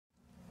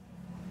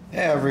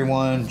Hey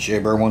everyone,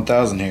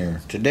 JBear1000 here.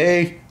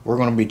 Today we're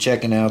going to be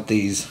checking out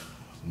these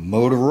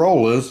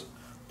Motorola's,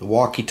 the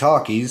Walkie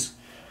Talkies.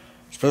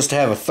 Supposed to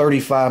have a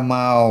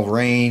 35-mile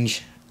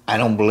range. I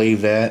don't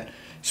believe that,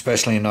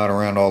 especially not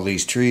around all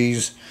these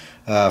trees.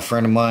 A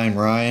friend of mine,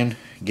 Ryan,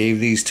 gave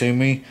these to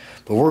me,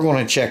 but we're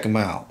going to check them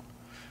out.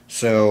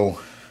 So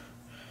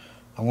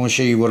I want to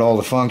show you what all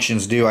the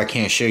functions do. I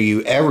can't show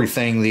you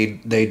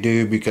everything they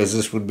do because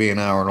this would be an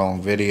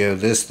hour-long video.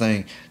 These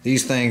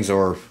things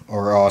are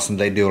awesome.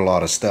 They do a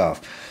lot of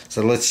stuff.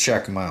 So let's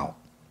check them out.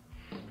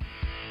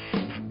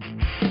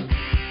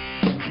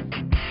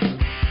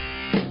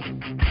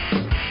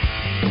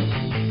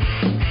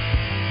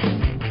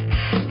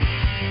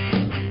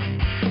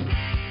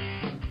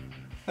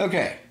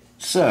 Okay,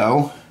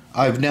 so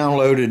I've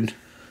downloaded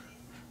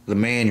the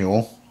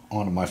manual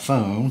onto my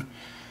phone.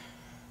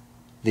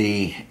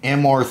 The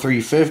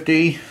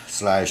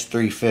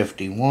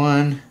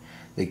MR350/351,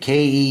 the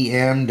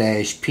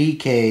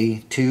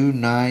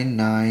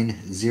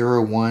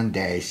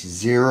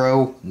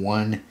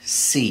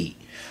KEM-PK29901-01C.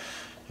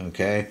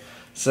 Okay,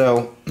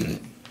 so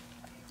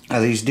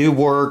these do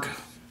work.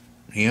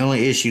 The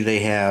only issue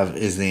they have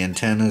is the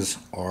antennas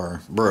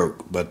are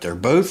broke, but they're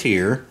both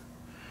here,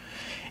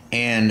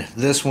 and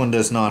this one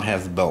does not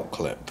have the belt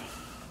clip.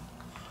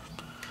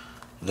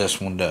 This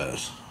one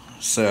does.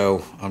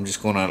 So I'm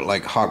just going to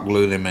like hot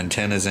glue them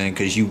antennas in,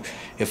 because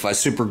if I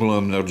super glue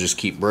them, they'll just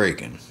keep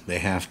breaking. They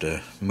have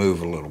to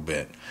move a little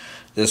bit.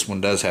 This one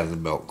does have the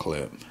belt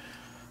clip.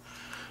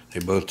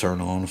 They both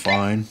turn on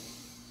fine.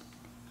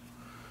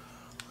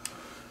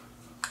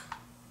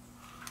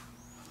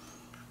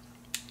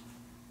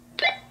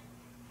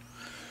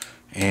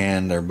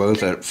 And they're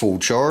both at full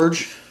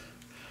charge.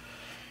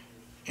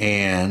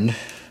 And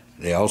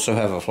they also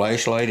have a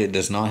flashlight. It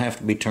does not have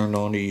to be turned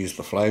on to use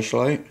the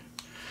flashlight.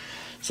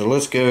 So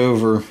let's go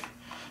over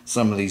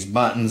some of these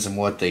buttons and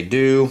what they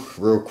do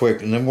real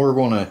quick, and then we're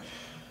going to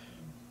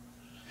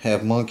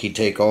have Monkey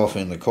take off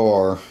in the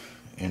car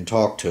and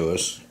talk to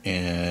us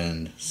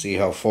and see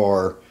how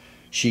far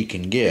she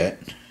can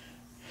get.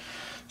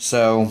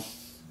 So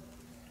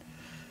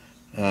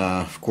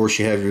of course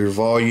you have your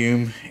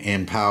volume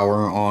and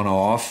power on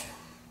off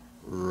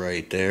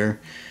right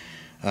there.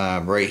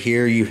 Right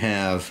here you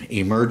have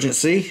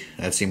emergency.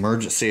 That's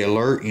emergency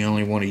alert. You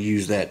only want to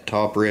use that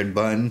top red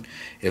button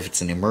if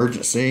it's an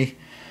emergency.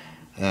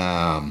 You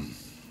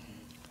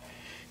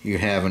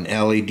have an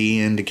LED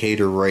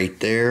indicator right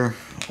there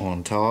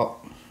on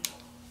top.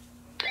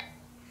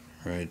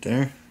 Right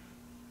there.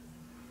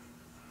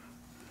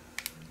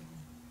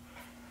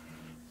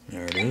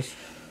 There it is.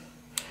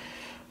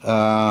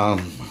 Let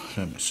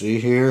me see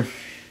here.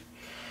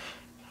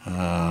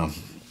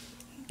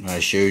 I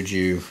showed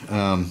you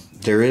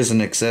there is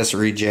an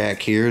accessory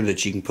jack here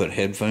that you can put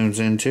headphones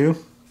into.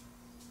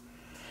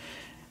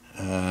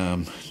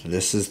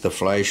 This is the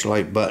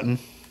flashlight button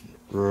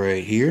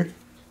right here.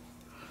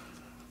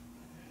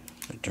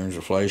 It turns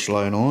the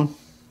flashlight on.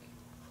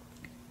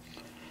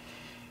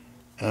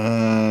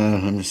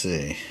 Let me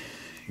see.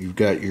 You've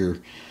got your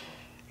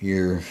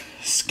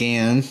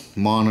scan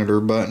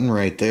monitor button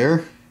right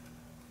there.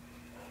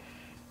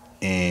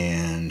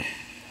 And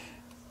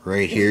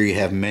right here you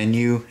have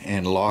menu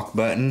and lock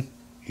button.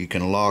 You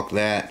can lock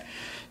that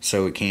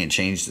so it can't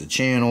change the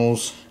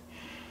channels.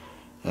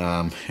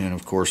 And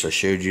of course I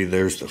showed you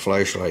there's the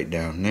flashlight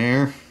down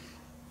there.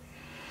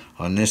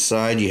 On this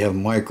side you have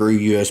micro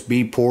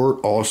USB port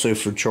also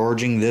for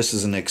charging. This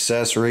is an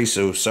accessory,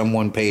 so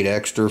someone paid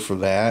extra for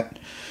that,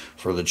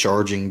 for the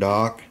charging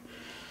dock.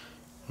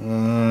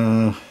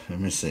 Let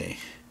me see.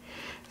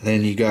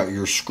 Then you got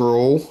your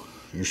scroll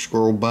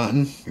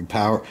button, your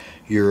power,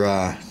 your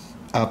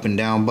up and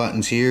down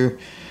buttons here.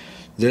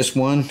 This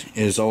one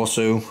is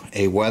also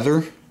a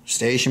weather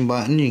station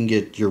button. You can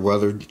get your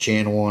weather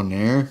channel on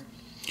there.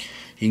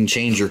 You can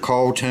change your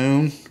call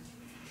tone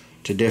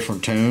to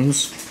different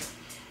tones.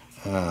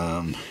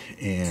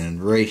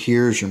 And right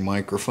here is your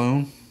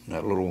microphone.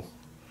 That little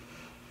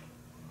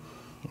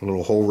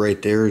hole right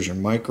there is your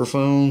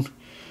microphone.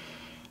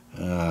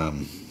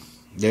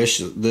 This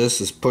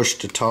is push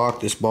to talk.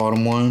 This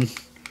bottom one,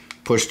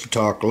 push to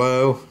talk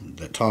low.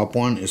 The top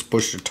one is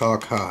push to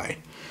talk high.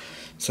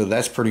 So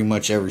that's pretty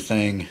much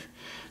everything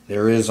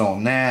there is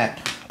on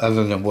that,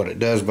 other than what it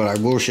does. But I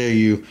will show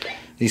you,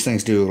 these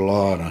things do a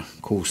lot of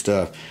cool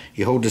stuff.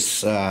 You hold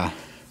this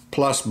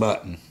plus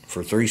button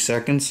for 3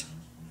 seconds.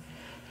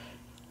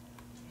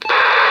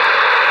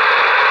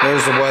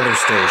 There's the weather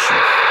station.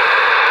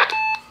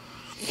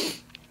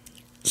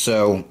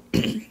 So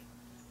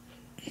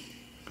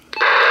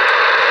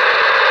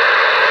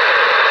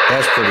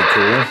that's pretty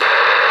cool.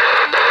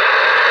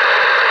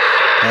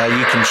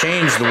 You can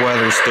change the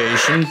weather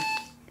station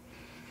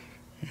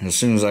as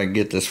soon as I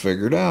get this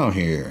figured out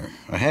here.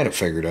 I had it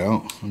figured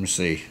out. Let me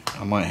see.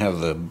 I might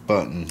have the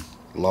button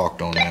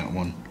locked on that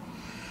one.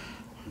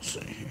 Let's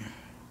see here.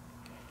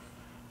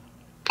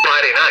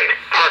 Friday night,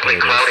 partly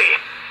cloudy.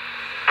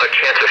 A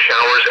chance of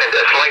showers and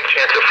a slight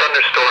chance of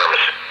thunderstorms.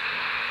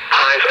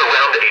 Highs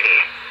around 80.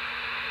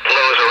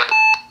 Lows around.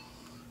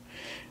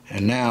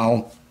 And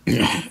now,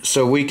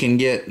 so we can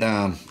get,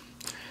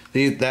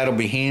 that'll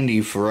be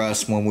handy for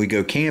us when we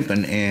go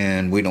camping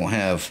and we don't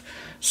have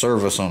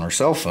service on our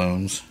cell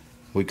phones.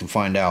 We can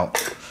find out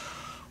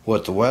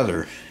what the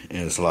weather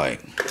is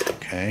like.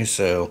 Okay,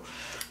 so,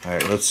 all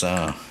right, let's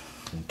we'll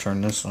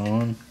turn this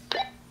on.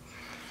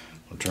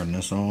 We'll turn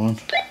this on.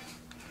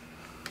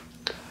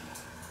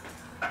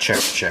 Check,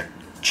 check,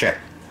 check.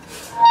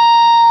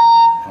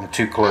 I'm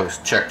too close.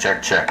 Check,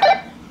 check, check.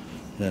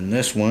 Then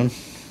this one.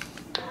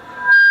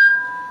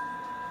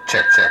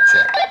 Check, check,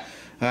 check.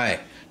 Alright,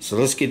 so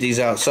let's get these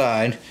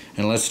outside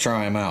and let's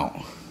try them out.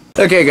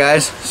 Okay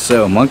guys,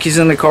 so Monkey's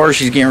in the car,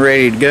 she's getting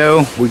ready to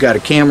go. We got a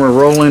camera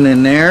rolling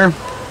in there.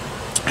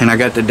 And I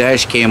got the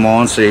dash cam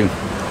on so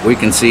we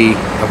can see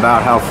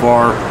about how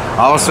far.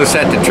 I also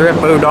set the trip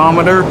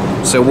odometer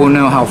so we'll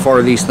know how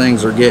far these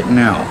things are getting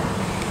out.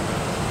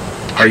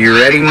 Are you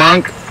ready,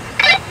 Monk?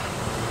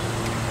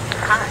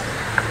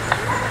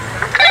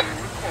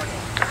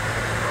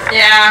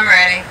 Yeah, I'm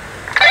ready.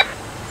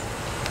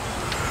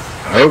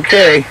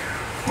 Okay,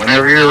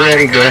 whenever you're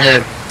ready, go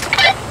ahead.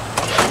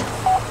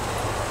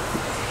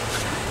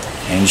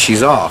 And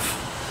she's off.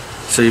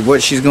 So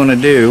what she's going to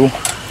do,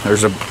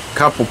 there's a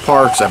couple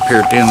parks up here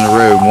at the end of the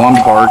road. One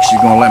park,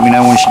 she's going to let me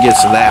know when she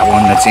gets to that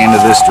one. That's the end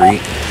of this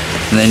street.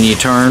 And then you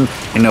turn,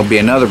 and there'll be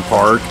another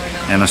park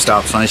and a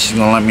stop sign. She's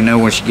going to let me know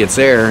when she gets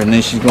there. And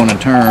then she's going to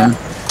turn,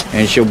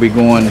 and she'll be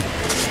going...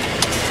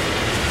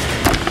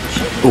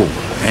 Ooh.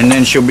 And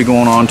then she'll be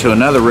going on to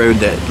another road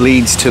that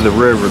leads to the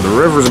river. The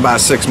river's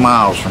about 6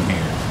 miles from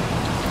here.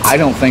 I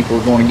don't think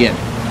we're going to get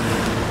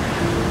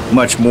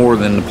much more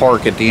than the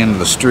park at the end of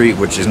the street,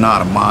 which is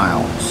not a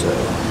mile. So,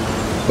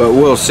 but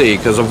we'll see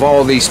because of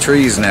all these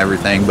trees and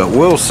everything. But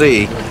we'll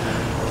see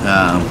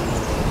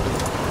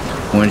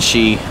when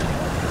she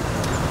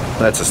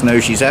lets us know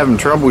she's having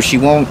trouble.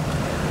 She'll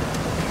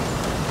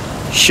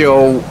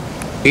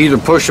either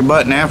push a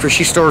button after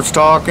she starts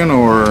talking,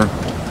 or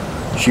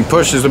she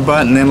pushes the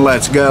button and then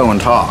lets go and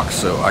talks.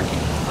 So I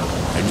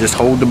just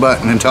hold the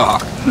button and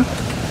talk.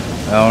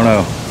 I don't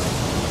know.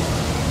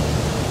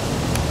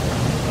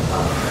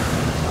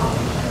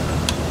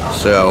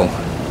 So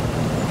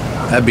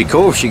that'd be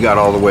cool if she got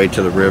all the way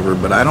to the river,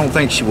 but I don't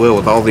think she will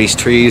with all these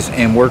trees,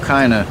 and we're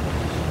kind of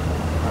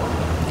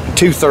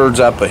 2/3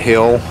 up a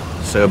hill.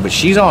 So, but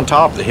she's on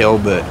top of the hill,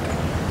 but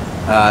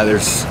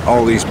there's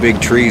all these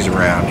big trees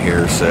around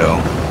here, so.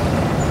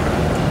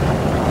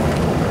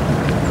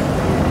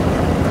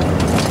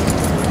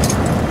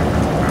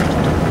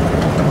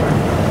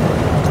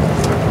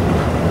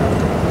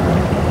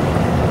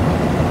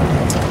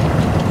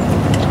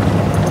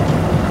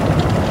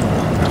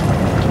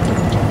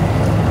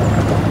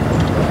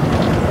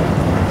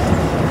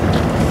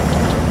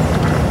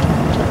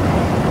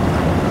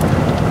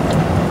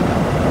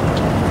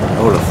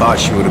 I would have thought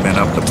she would have been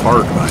up the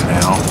park by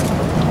now.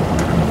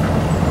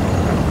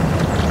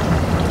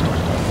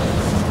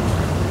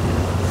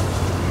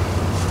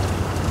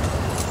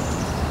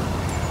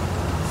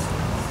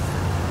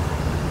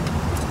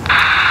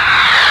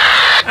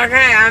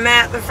 Okay, I'm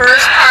at the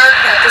first park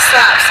at the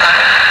stop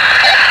sign.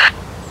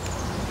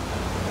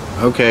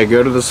 Okay,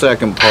 go to the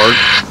second park.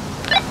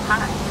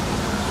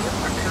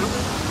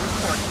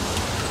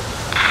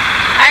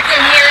 I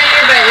can hear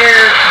you, but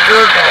you're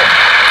gurgled.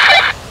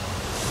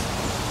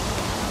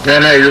 Yeah,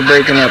 no, you're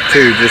breaking up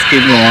too. Just keep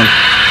going.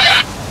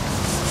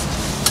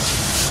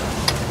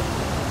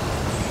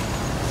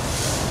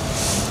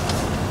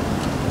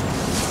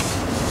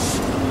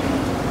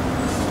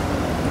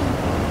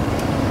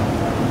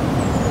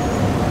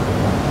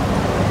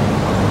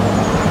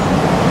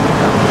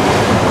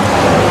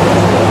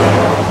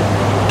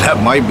 That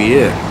might be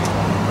it.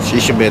 She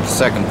should be at the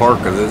second park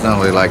because it's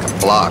only like a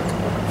block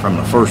from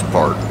the first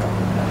park.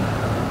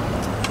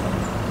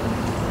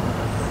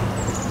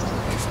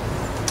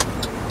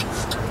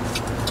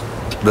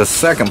 The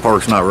second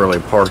park's not really a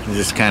park, you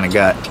just kind of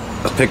got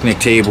a picnic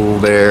table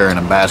there and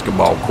a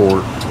basketball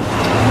court.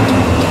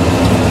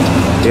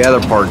 The other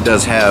park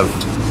does have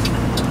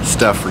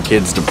stuff for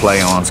kids to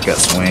play on. It's got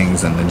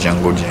swings and the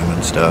jungle gym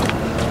and stuff.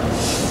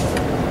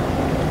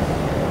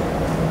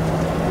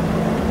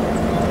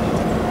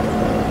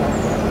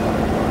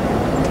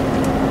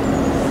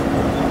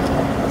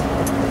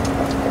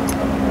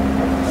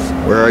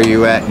 Where are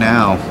you at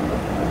now?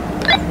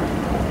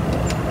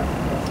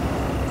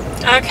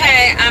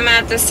 Okay, I'm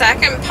at the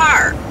second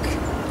park.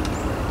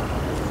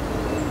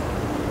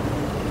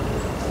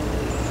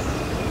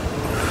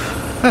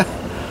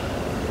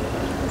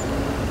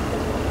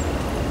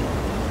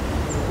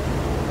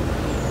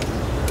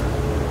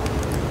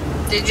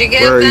 Did you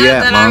get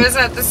that I was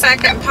at the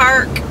second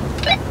park?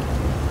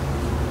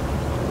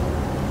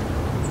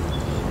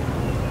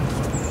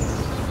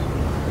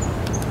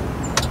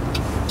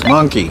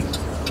 Monkey.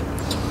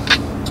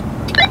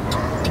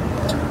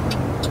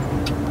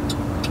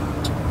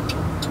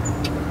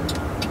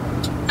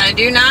 I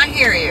do not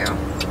hear you.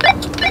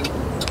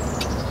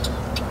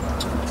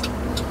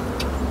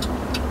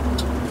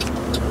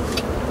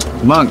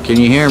 Monk, can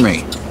you hear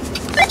me?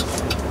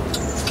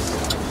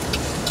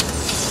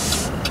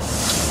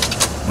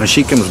 when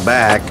she comes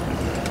back,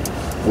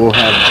 we'll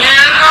have...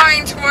 Now I'm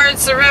going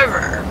towards the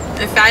river.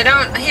 If I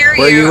don't hear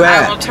you,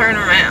 I will turn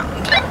around.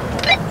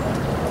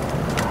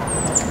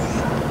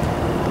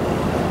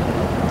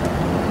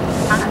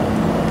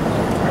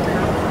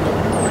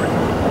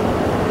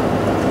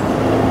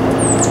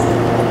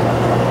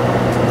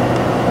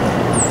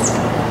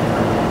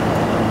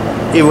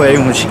 Anyway,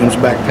 when she comes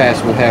back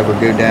past, we'll have her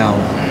go down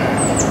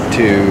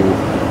to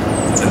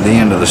the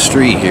end of the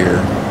street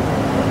here.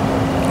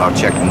 I'll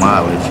check the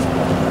mileage.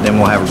 Then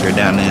we'll have her go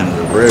down the end of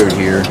the road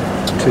here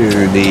to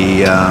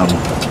the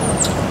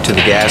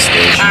gas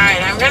station.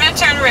 Alright, I'm going to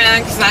turn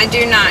around because I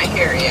do not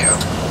hear you.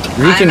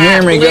 You can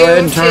hear me. Go ahead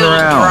and turn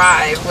around.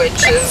 Drive,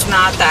 which is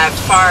not that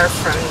far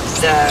from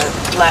the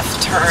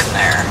left turn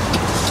there.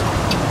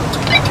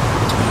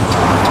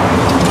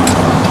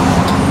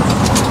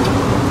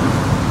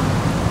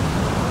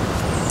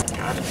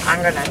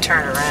 I'm going to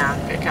turn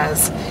around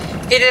because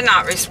he did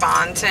not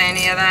respond to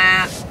any of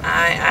that.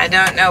 I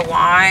don't know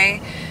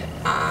why,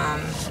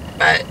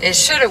 but it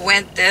should have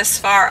went this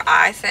far,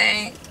 I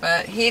think,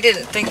 but he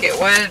didn't think it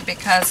would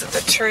because of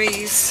the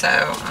trees,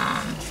 so,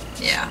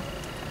 yeah.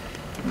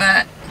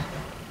 But,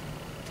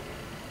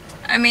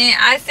 I mean,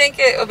 I think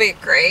it will be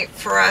great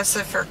for us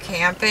if we're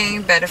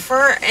camping, but if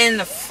we're in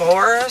the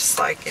forest,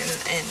 like in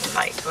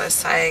like, let's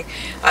say,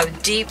 a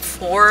deep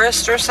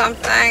forest or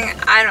something,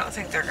 I don't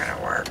think they're going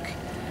to work.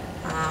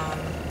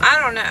 I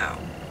don't know.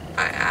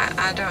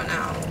 I don't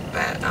know,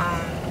 but,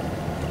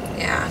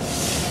 yeah.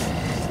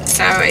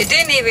 So, it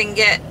didn't even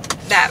get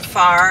that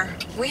far.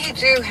 We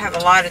do have a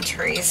lot of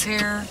trees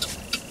here,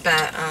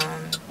 but,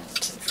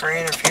 for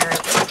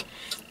interference.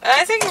 But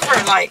I think if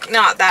we're, like,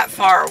 not that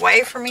far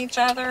away from each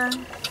other,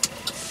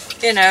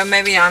 you know,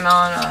 maybe I'm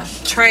on a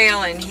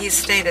trail and he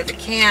stayed at the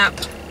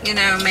camp, you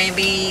know,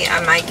 maybe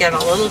I might get a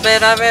little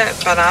bit of it,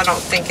 but I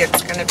don't think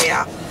it's going to be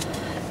a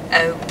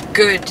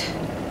good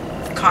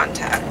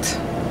contact.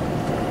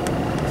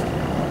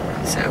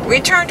 So we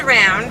turned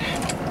around.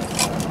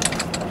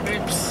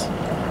 Oops.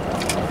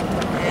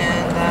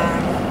 And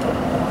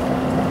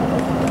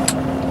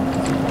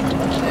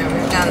so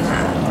we've done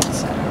that.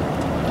 So.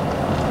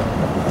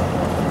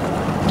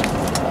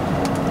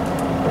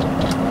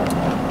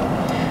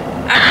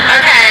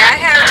 Okay, I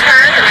have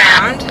turned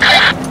around.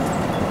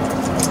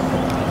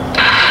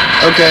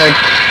 Okay.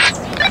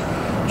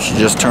 She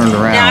just turned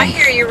around. Now I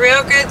hear you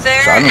real good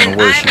there, so I don't know and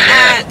where I'm she's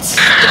at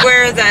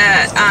where the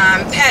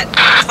pet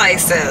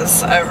place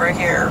is over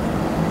here.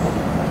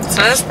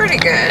 So that's pretty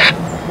good.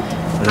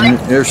 And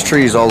there's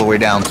trees all the way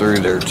down through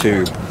there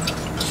too.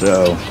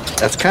 So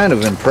that's kind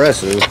of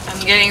impressive. I'm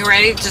getting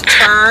ready to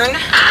turn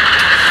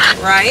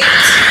right.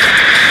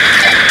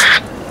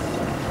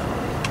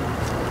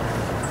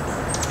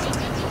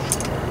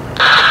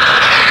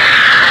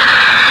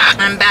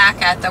 I'm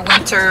back at the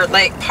Winter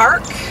Lake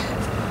Park.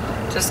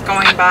 Just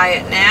going by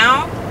it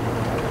now.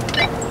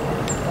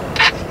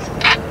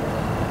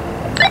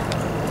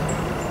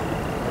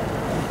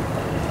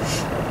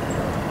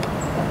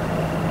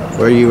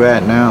 Where are you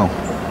at now?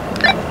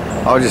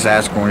 I'll just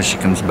ask her when she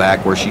comes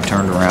back where she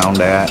turned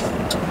around at.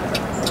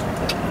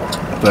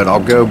 But I'll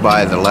go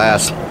by the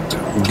last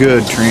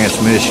good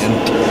transmission,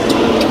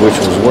 which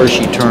was where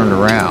she turned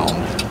around.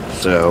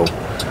 So,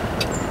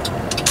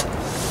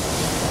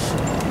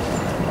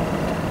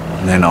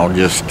 and then I'll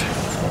just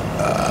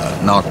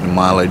knock the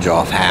mileage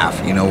off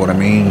half, you know what I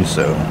mean?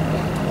 So,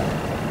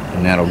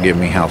 and that'll give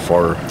me how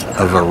far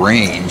of a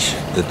range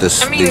that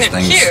these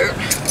things cute.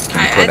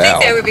 I think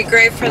that would be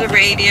great for the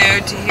radio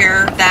to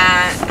hear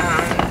that.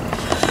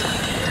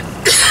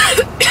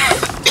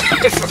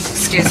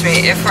 Excuse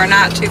me, if we're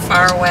not too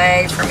far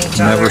away from each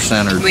other,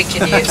 we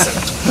can use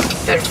them.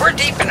 But if we're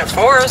deep in the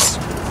forest,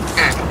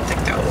 I don't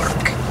think that'll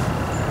work.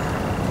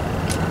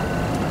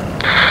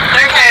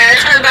 Okay, I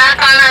turned back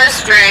on our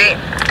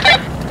straight.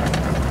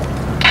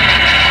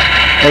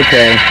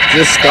 Okay,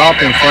 just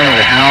stop in front of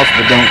the house,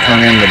 but don't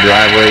turn in the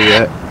driveway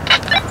yet.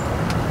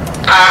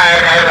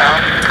 Alright, I will.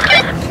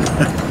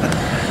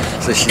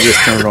 So she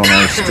just turned on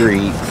our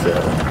street, so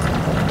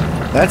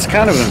that's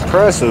kind of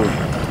impressive,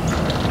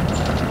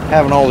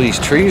 having all these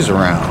trees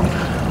around.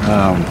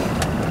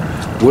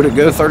 Would it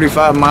go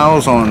 35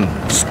 miles on,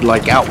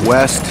 like, out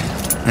west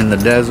in the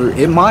desert?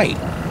 It might.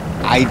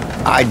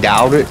 I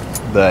doubt it,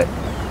 but,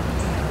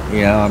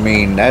 you know, I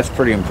mean, that's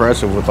pretty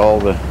impressive with all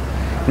the...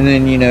 And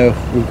then, you know,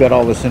 we've got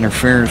all this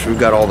interference. We've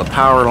got all the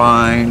power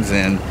lines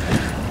and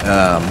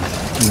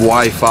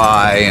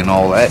Wi-Fi and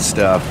all that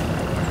stuff,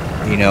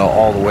 you know,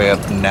 all the way up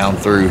and down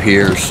through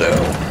here. So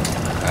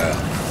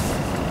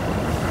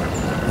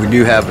we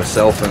do have a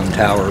cell phone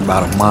tower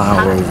about a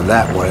mile over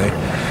that way.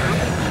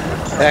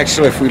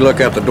 Actually, if we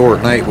look out the door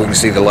at night, we can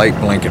see the light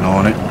blinking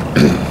on it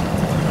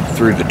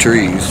through the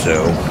trees.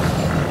 So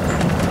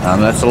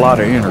that's a lot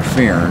of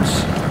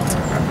interference.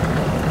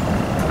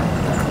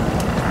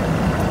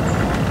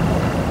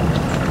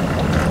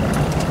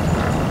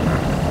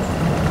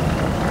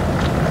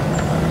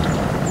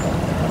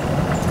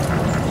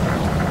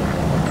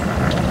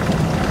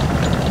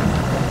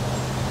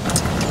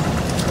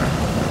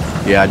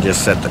 Yeah, I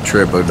just set the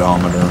trip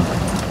odometer.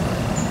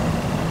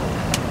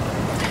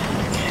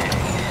 Okay.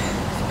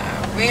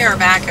 We are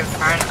back in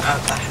front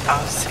of the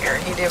house here.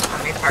 He did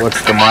want me parked.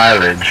 What's the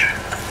mileage?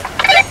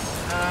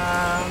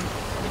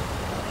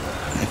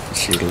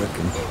 She's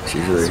looking.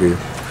 She's right here.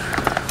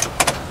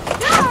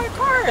 Yeah, of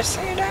course.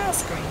 You'd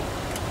ask me.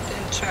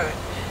 Didn't show it.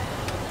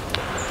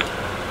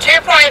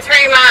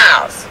 2.3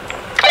 miles.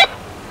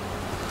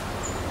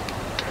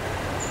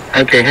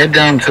 Okay, head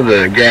down to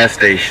the gas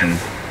station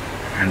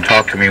and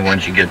talk to me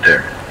once you get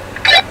there.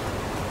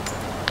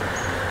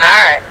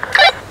 Alright.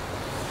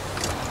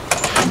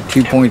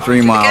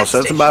 2.3 miles.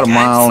 That's about a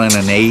mile and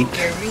an eighth.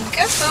 Here we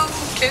go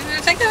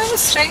to the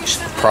gas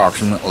station.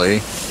 Approximately.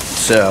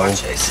 So,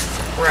 Watch this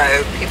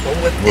road. People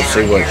with we'll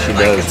see what she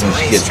does when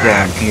she gets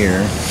down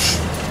here.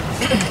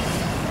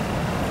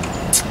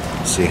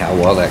 See how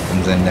well that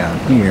comes in down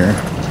here.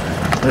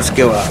 Let's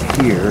go out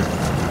here.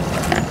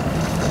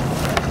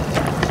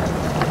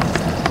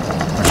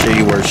 I'll show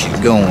you where she's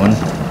going.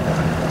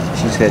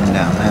 She's heading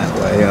down that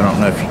way. I don't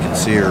know if you can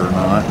see her or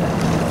not.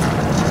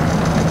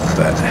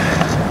 But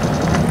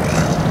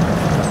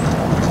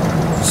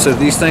so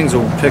these things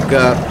will pick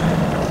up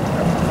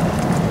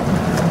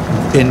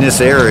in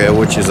this area,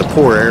 which is a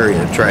poor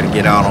area, to try to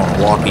get out on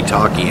a Walkie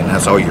Talkie, and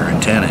that's all your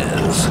antenna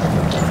is.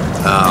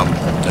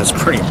 That's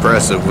pretty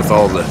impressive with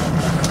all the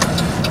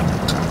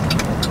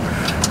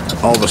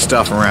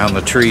stuff around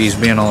the trees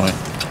being on it,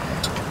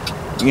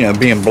 you know,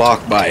 being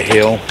blocked by a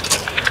hill.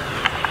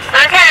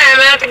 Okay, I'm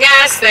at the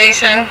gas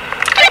station.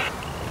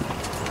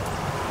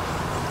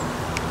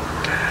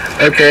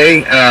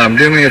 Okay,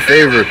 do me a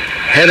favor.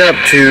 Head up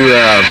to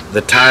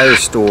the tire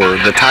store,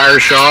 the tire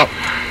shop,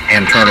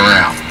 and turn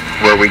around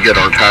where we get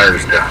our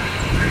tires done.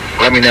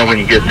 Let me know when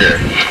you get there.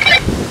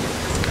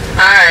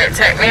 Alright,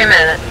 take me a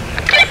minute.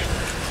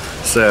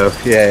 So,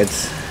 yeah,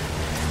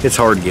 it's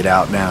hard to get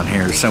out down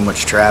here. There's so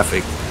much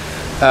traffic.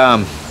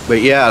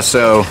 But yeah,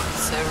 so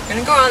we're going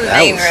to go on the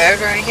main road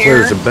right here.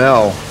 There's a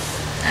bell.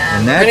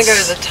 And we're going to go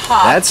to the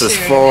top. That's as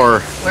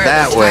far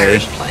that way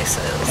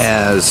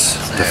as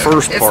the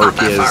first it's park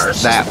not that far,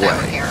 is that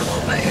way. Here a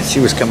little bit. She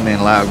was coming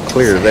in loud and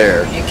clear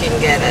there. You can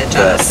get it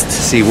But, just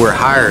see, we're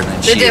higher than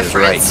the she is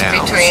right difference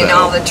now. between So,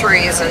 all the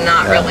trees and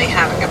not really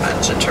having a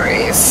bunch of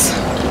trees.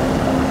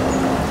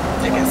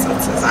 I guess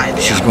that's his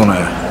idea. she's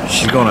gonna.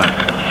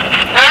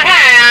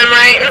 Okay, I'm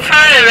right in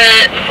front of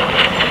it.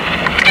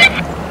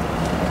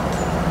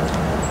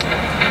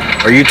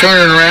 Are you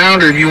turning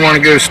around, or do you want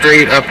to go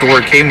straight up to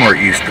where Kmart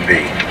used to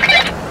be?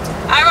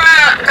 I want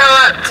to go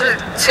up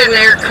to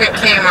near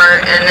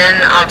Kmart and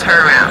then I'll turn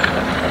around.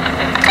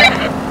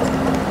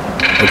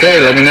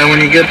 Okay, let me know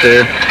when you get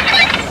there.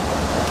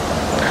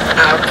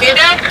 Okie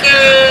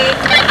dokie.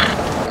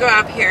 Go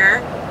up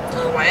here a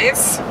little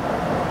ways.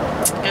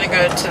 I'm gonna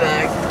go to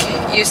the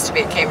used to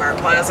be a Kmart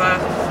Plaza.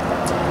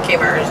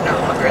 Kmart is no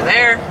longer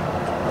there,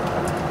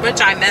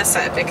 which I miss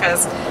it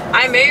because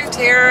I moved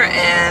here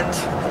and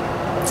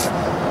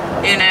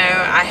you know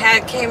I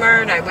had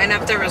Kmart. I went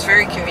up there, it was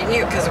very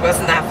convenient because it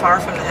wasn't that far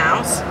from the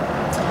house,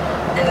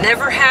 and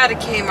never had a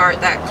Kmart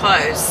that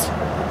close.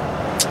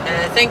 And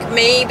I think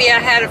maybe I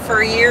had it for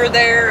a year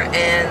there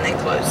and they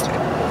closed it.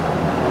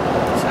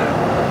 So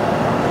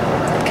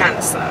it kind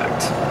of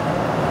sucked.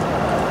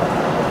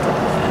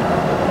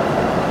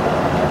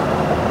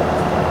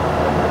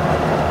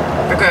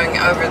 We're going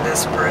over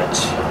this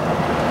bridge.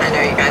 I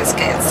know you guys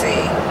can't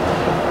see.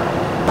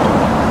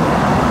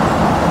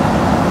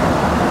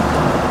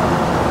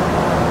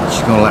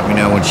 She's gonna let me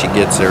know when she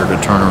gets there to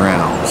turn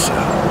around. So.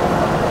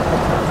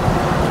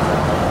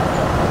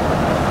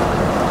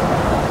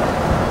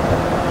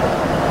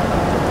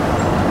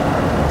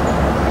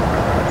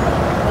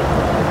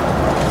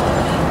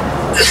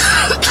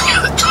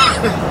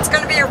 It's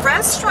going to be a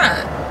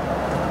restaurant.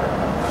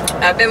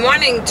 I've been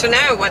wanting to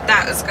know what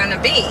that was going to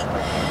be.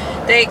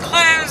 They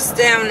closed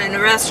down in a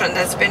restaurant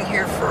that's been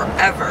here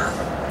forever.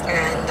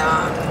 And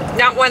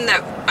not one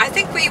that, I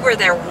think we were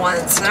there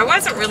once and I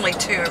wasn't really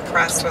too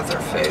impressed with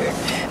their food.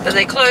 But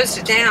they closed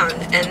it down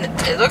and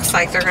it looks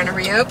like they're going to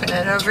reopen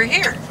it over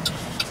here.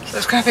 So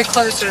it's going to be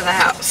closer to the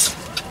house.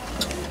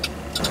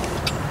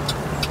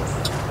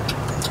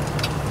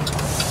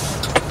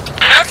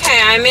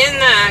 Okay, I'm in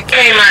the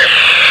Kmart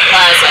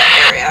Plaza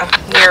area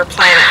near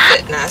Planet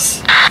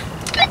Fitness.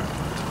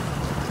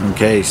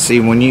 Okay, see,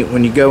 when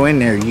you go in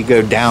there, you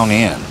go down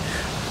in.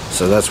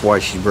 So that's why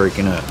she's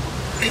breaking up.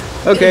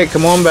 Okay,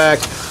 come on back.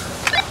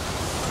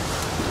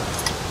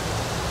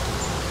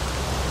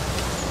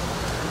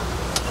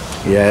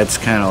 Yeah, it's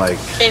kind of like...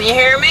 Can you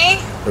hear me?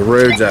 The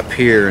road's up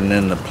here and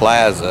then the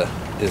plaza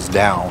is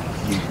down.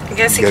 I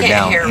guess you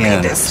can't hear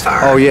me this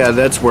far. Oh yeah,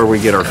 that's where we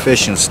get our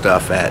fishing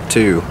stuff at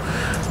too.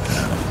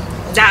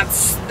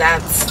 That's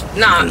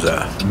not... There's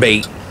a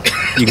bait.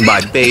 You can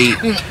buy bait.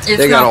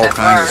 They got all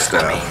kinds of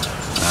stuff.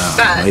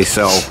 They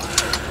sell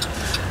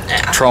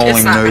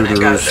trolling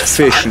motors,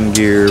 fishing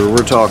gear.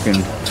 We're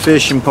talking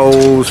fishing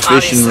poles,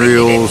 fishing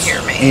reels,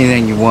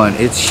 anything you want.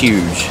 It's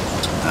huge.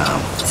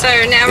 So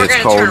now we're it's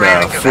going to turn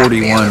around called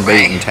 41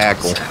 Bait and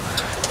Tackle,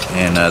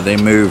 and they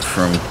moved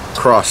from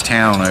across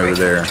town over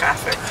there,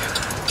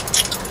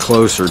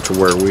 closer to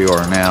where we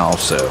are now.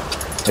 So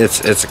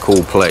it's a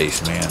cool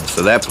place, man.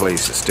 So that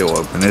place is still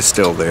open. It's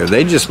still there.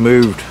 They just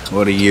moved,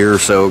 what, a year or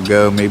so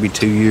ago, maybe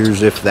 2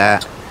 years, if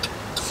that.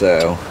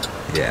 So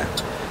yeah,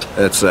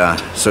 that's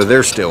so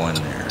they're still in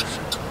there.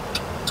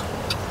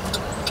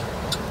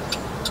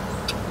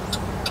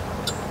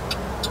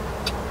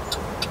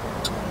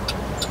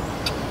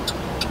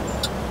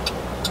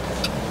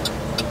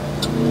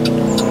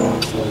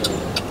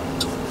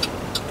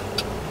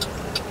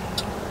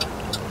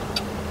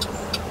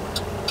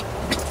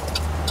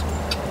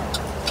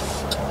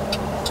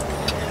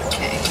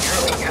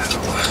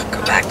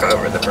 Back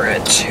over the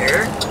bridge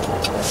here.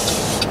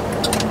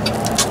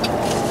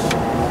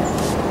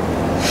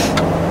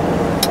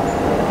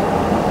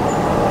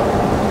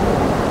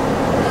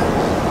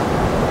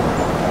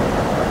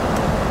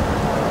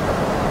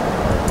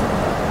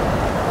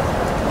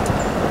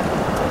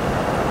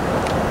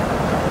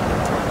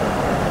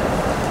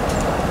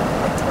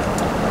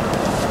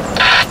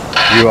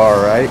 You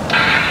all right?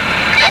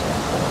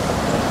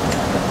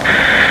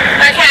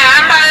 Okay,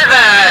 I'm by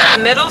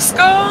the middle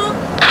school.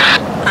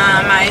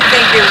 I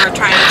think you were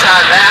trying to talk,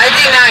 but I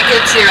did not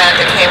get you at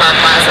the Kmart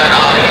Plaza at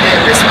all. You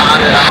didn't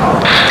respond at all.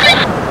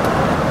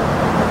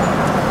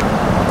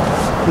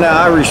 No,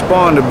 I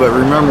responded, but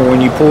remember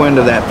when you pull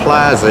into that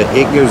plaza,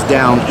 it goes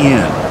down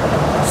in.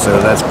 So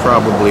that's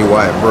probably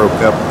why it broke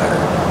up there.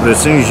 But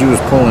as soon as you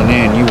was pulling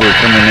in, you were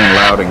coming in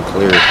loud and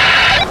clear.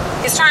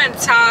 He's trying to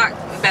talk,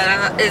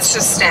 but it's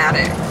just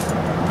static.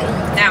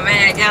 Now, when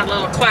I get a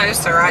little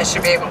closer, I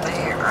should be able to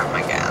hear him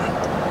again.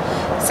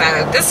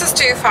 So this is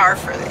too far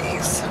for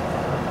these.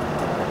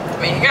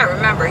 I mean, you gotta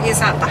remember, he's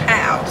at the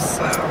house,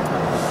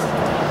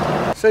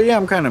 So yeah,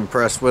 I'm kind of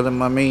impressed with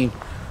him. I mean,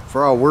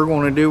 for all we're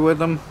going to do with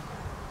him,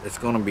 it's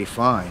going to be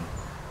fine.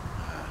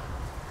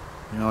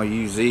 You know, I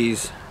use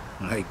these,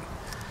 like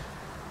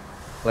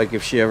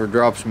if she ever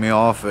drops me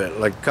off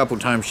at, like a couple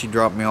times she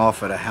dropped me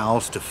off at a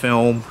house to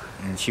film,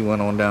 and she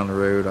went on down the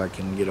road, I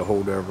can get a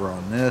hold of her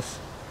on this.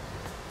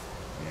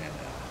 And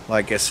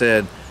like I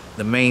said,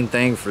 the main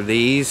thing for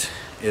these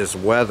is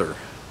weather.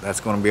 That's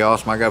going to be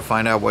awesome. I got to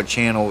find out what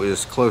channel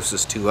is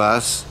closest to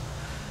us,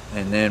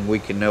 and then we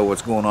can know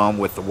what's going on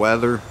with the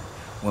weather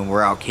when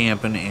we're out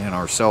camping and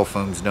our cell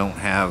phones don't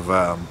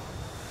have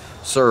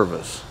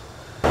service.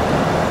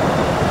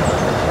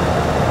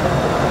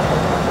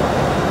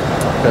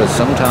 Because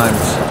sometimes,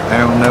 I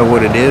don't know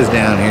what it is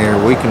down here,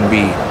 we can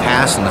be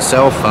passing a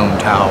cell phone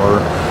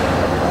tower.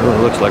 Oh,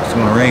 it looks like it's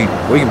going to rain.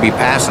 We can be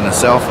passing a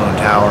cell phone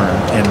tower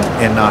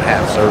and not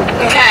have service.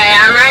 Okay,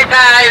 I'm right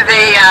by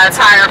the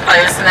tire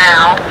place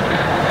now.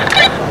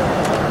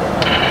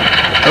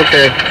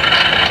 Okay.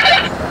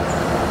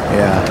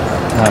 Yeah.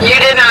 You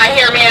did not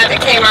hear me at the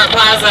Kmart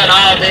Plaza at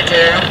all, did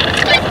you?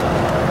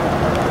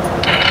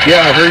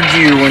 Yeah, I heard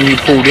you when you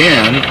pulled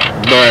in,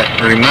 but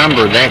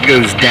remember, that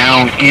goes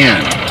down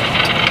in.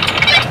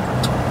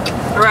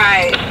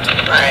 Right,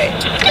 right.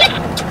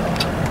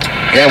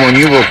 Yeah, when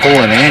you were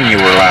pulling in, you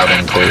were loud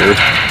and clear.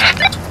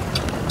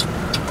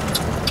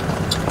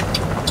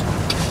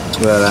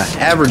 But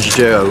average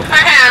Joe.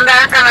 Okay, I'm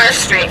back on our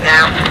street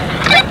now.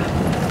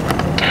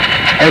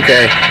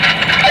 Okay.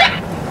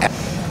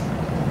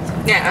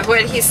 Yeah,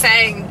 what he's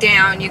saying,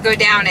 down, you go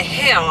down a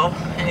hill,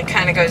 and it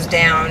kind of goes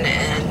down,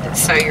 and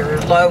so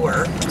you're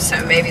lower.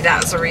 So maybe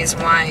that's the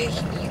reason why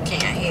you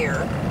can't hear.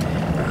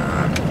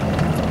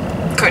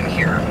 Couldn't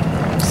hear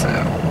him, so.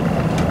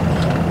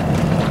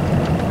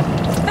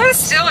 That's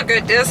still a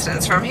good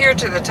distance from here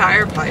to the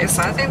tire place.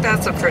 I think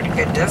that's a pretty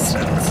good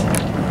distance.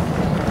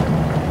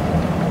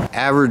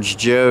 Average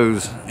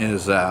Joe's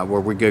is where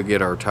we go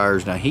get our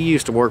tires. Now, he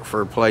used to work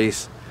for a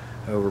place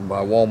over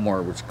by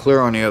Walmart, which is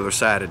clear on the other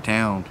side of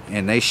town,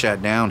 and they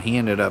shut down. He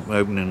ended up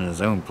opening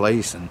his own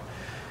place,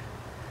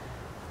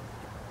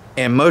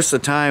 and most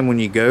of the time when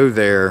you go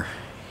there,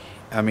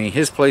 I mean,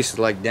 his place is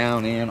like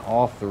down in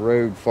off the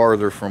road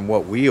farther from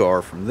what we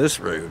are from this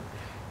road.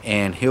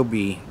 And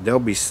they'll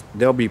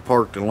be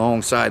parked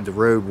alongside the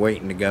road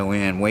waiting to go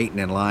in, waiting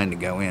in line to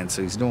go in.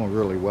 So he's doing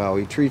really well.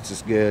 He treats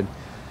us good.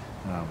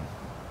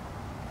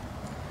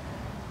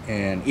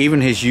 And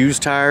even his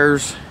used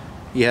tires,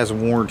 he has a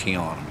warranty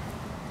on them.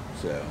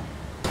 So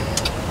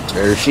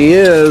there she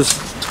is.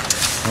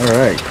 All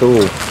right,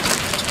 cool.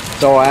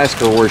 So I'll ask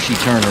her where she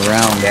turned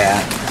around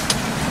at.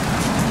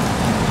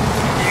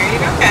 There you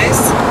go,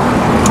 guys.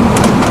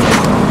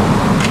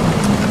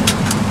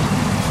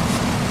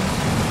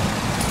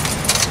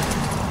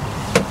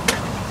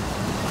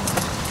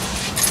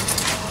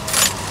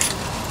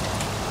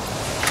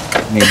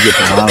 Need to get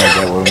the mileage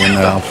that way we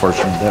know how far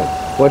she did.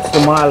 What's the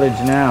mileage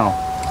now?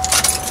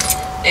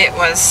 It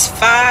was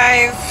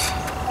 5.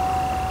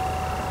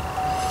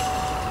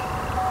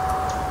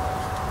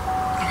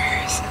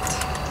 Where is it?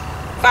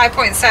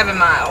 5.7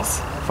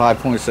 miles.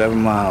 5.7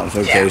 miles.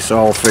 Okay, yeah. So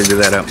I'll figure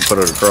that out and put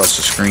it across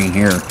the screen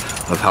here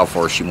of how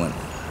far she went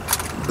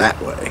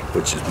that way,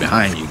 which is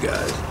behind you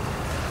guys.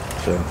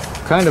 So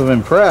kind of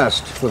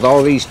impressed with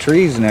all these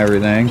trees and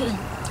everything.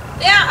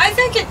 Yeah, I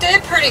think it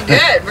did pretty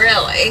good,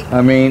 really.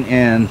 I mean,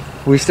 and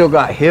we still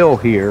got hill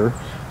here,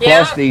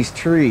 Yeah. plus these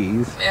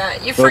trees.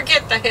 Yeah, you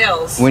forget the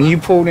hills. When you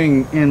pulled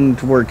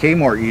into where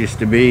Kmart used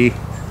to be,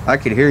 I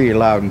could hear you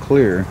loud and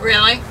clear.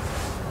 Really?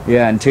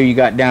 Yeah, until you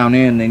got down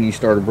in, then you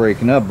started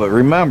breaking up. But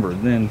remember,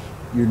 then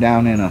you're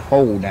down in a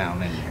hole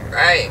down in there.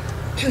 Right.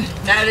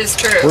 That is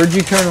true. Where'd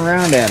you turn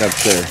around at up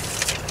there?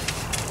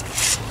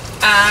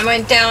 I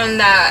went down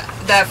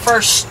that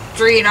first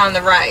street on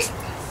the right.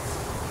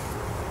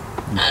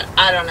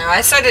 I don't know.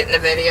 I said it in the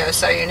video,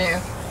 so you knew.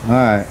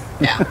 Alright.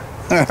 Yeah.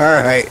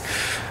 Alright.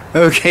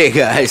 Okay,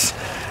 guys.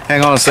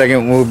 Hang on a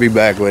second. We'll be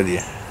back with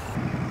you.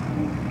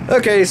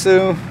 Okay,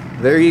 so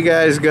there you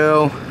guys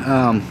go.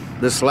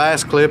 This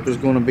last clip is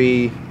going to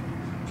be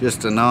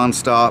just a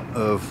non-stop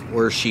of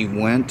where she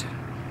went.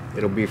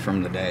 It'll be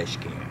from the dash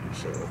cam,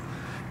 so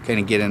kind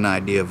of get an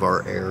idea of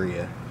our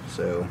area.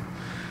 So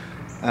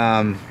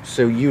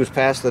you was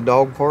past the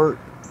dog park?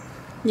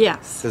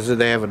 Yes. Because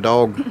they have a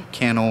dog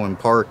kennel and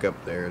park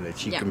up there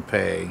that you can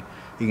pay.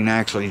 You can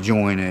actually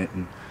join it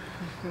and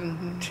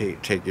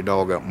take your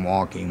dog up and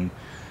walk him.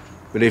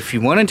 But if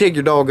you want to take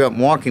your dog up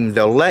and walk him,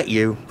 they'll let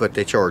you, but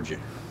they charge you.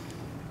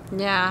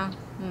 Yeah.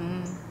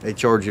 They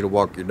charge you to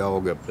walk your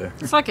dog up there.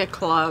 It's like a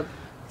club.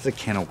 It's a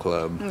kennel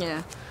club.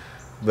 Yeah.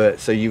 But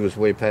so you was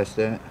way past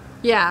that?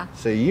 Yeah.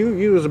 So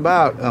you was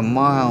about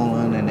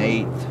 1.1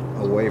 1/8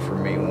 away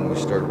from me when we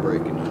started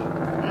breaking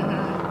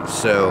up.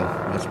 So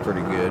that's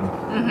pretty good.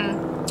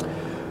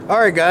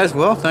 Alright guys,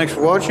 well thanks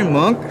for watching.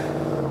 Monk.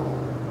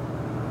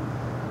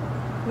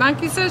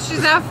 Monkey says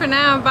she's out for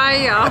now.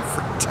 Bye y'all.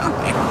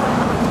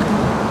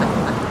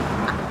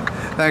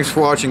 Thanks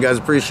for watching guys,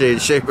 appreciate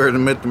it. Shea Bear, the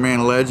myth, the man,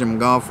 the legend. I'm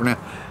gone for now.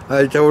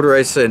 I told her,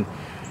 I said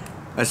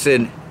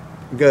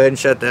go ahead and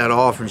shut that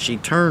off, and she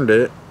turned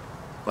it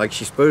like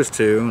she's supposed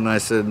to, and I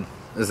said,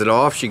 is it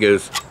off? She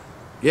goes,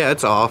 yeah,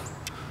 it's off.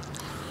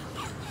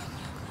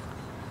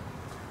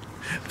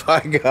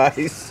 Bye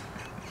guys.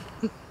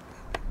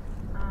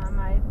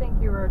 I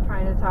think you were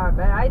trying to talk,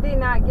 but I did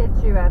not get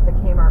you at the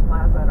Kmart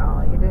Plaza at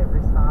all. You didn't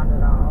respond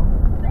at all.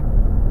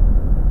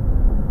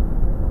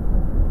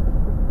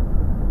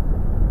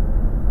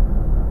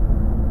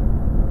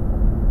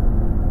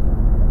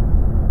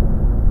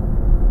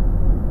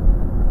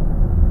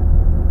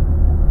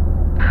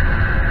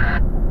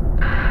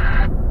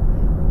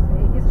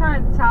 See, he's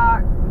trying to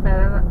talk,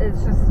 but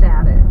it's just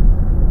static.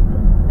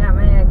 Now,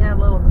 when I get a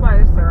little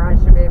closer, I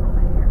should be able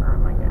to hear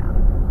him again.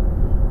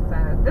 So,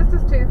 this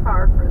is too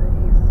far for these.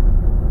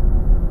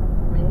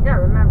 I mean, you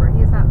gotta remember,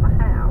 he's at the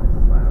house,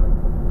 so.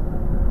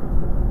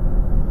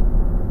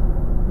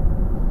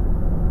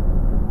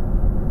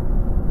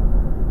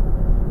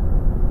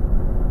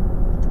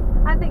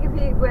 I think if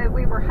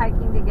we were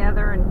hiking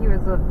together and he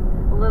was a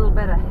little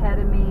bit ahead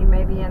of me,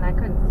 maybe, and I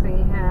couldn't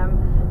see him,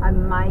 I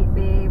might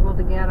be able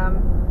to get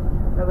him.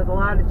 But with a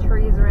lot of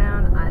trees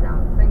around, I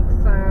don't think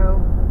so.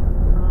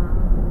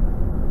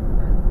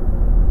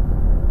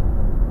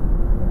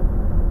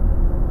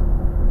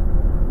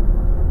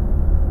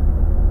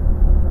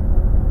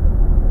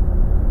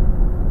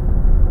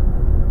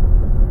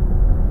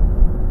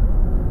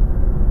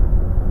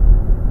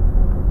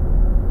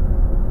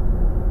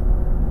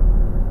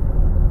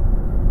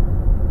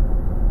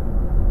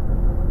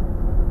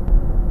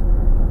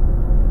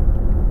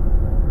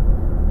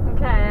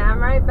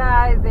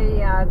 By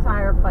the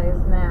tire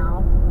place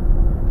now.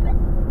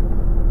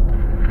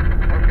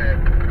 Okay.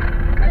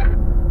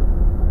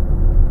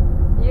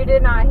 You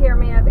did not hear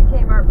me at the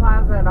Kmart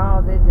Plaza at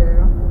all, did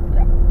you?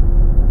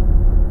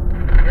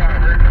 Yeah, I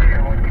heard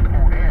you when you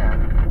pulled in,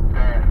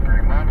 but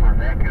remember,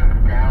 that goes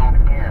down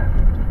in.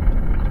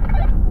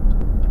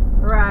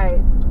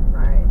 Right,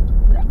 right.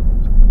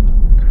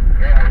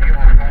 Yeah, when you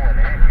were going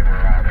in, you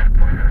were out of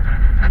clear.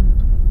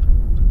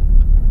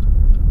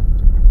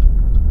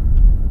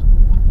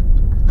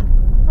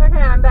 Okay,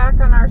 I'm back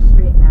on our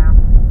street now.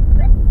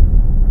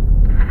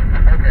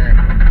 Okay.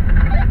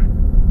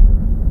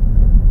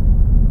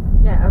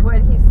 Yeah,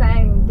 what he's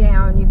saying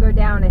down, you go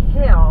down a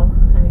hill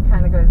and it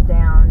kind of goes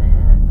down,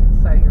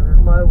 and so you're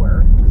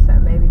lower. So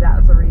maybe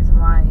that's the reason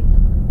why you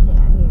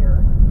can't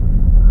hear.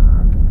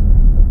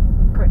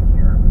 Couldn't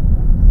hear him.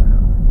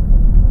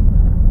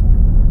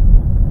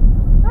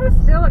 So that's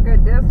still a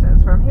good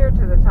distance from here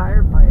to the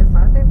tire place.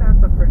 I think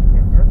that's a pretty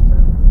good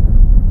distance.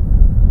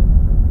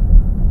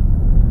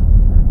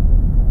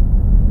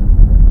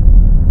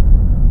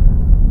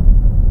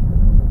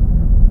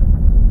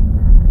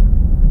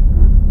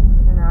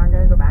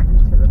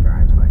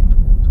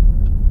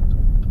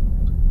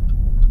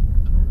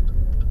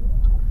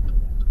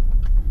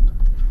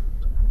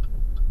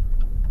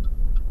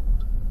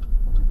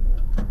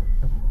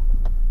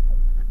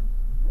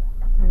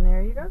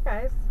 There you go,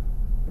 guys.